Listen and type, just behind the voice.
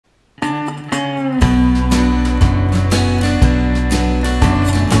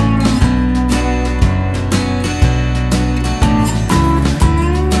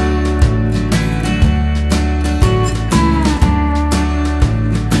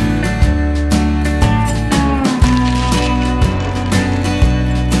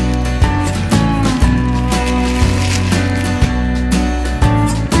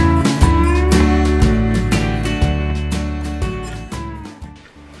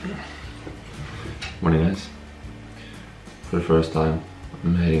Morning guys. For the first time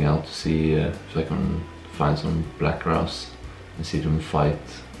I'm heading out to see if I can find some black grouse and see them fight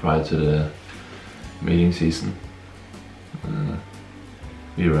prior to the mating season.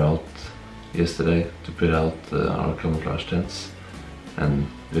 We were out yesterday to put out our camouflage tents, and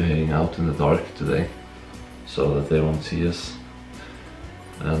we're heading out in the dark today so that they won't see us.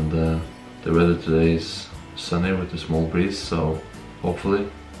 And the weather today is sunny with a small breeze, so hopefully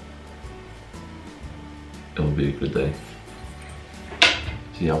it will be a good day.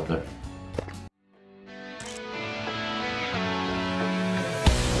 See you out there.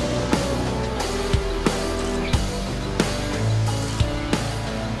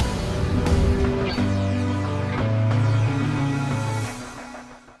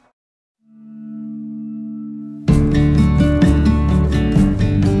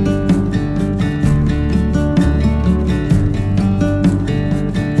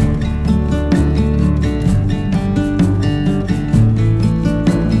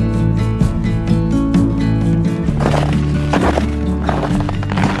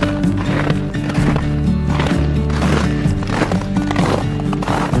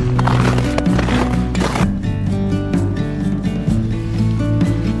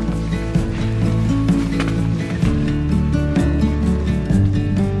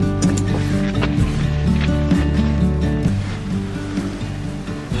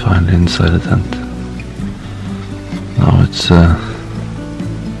 Finally inside the tent. Now it's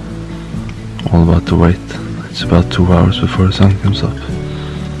all about to wait. It's about 2 hours before the sun comes up,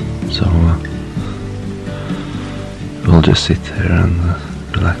 so we'll just sit here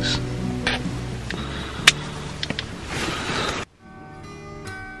and relax.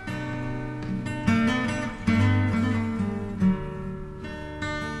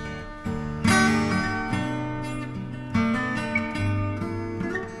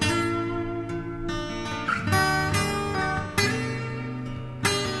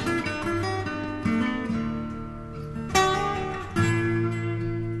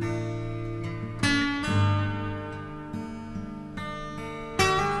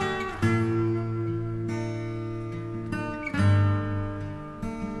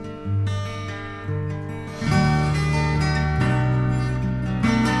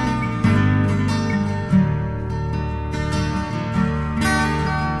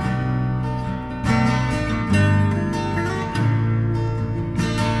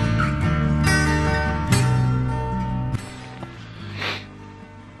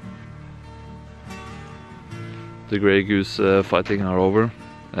 The grey goose fighting are over,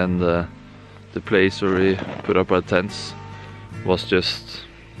 and the place where we put up our tents was just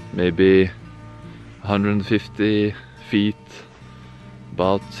maybe 150 feet,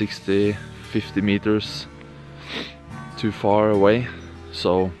 about 50 meters too far away.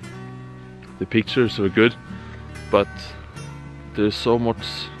 So the pictures were good, but there's so much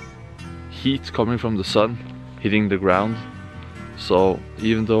heat coming from the sun hitting the ground, so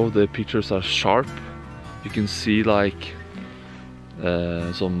even though the pictures are sharp, you can see like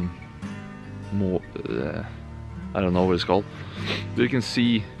some more I don't know what it's called, but you can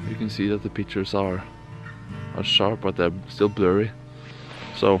see that the pictures are sharp, but they're still blurry.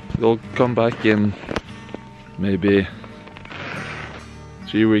 So we'll come back in maybe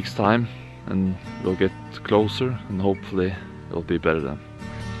 3 weeks time and we'll get closer, and hopefully it'll be better then.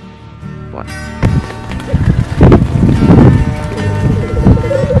 Bye.